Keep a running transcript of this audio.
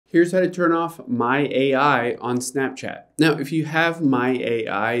Here's how to turn off My AI on Snapchat. Now, if you have My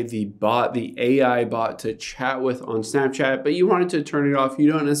AI, the AI bot to chat with on Snapchat, but you wanted to turn it off,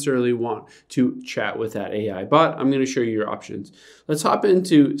 you don't necessarily want to chat with that AI bot, I'm going to show you your options. Let's hop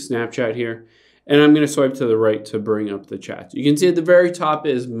into Snapchat here. And I'm going to swipe to the right to bring up the chat. You can see at the very top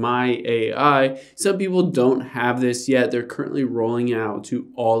is My AI. Some people don't have this yet. They're currently rolling out to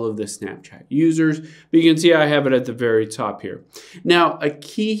all of the Snapchat users. But you can see I have it at the very top here. Now, a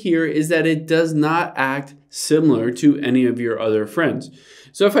key here is that it does not act similar to any of your other friends.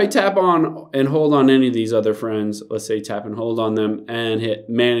 So if I tap on and hold on any of these other friends, let's say tap and hold on them and hit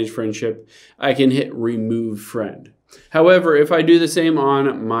Manage Friendship, I can hit Remove Friend. However, if I do the same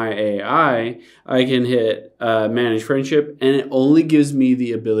on My AI, I can hit Manage Friendship, and it only gives me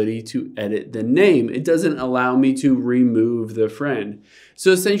the ability to edit the name. It doesn't allow me to remove the friend.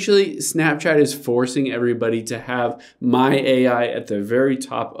 So essentially, Snapchat is forcing everybody to have My AI at the very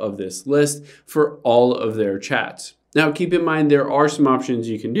top of this list for all of their chats. Now, keep in mind, there are some options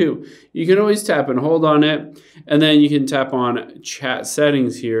you can do. You can always tap and hold on it, and then you can tap on chat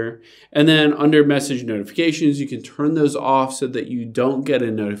settings here. And then under message notifications, you can turn those off so that you don't get a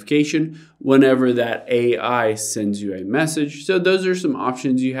notification whenever that AI sends you a message. So those are some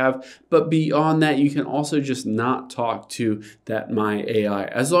options you have. But beyond that, you can also just not talk to that My AI.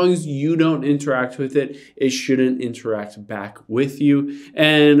 As long as you don't interact with it, it shouldn't interact back with you.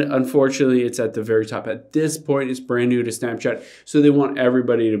 And unfortunately, it's at the very top. At this point, it's brand new to Snapchat, so they want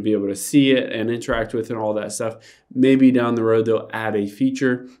everybody to be able to see it and interact with it and all that stuff. Maybe down the road, they'll add a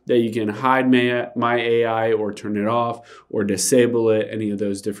feature that you can hide My AI or turn it off or disable it, any of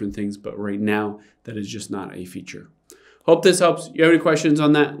those different things. But right now, that is just not a feature. Hope this helps. If you have any questions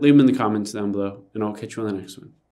on that, leave them in the comments down below, and I'll catch you on the next one.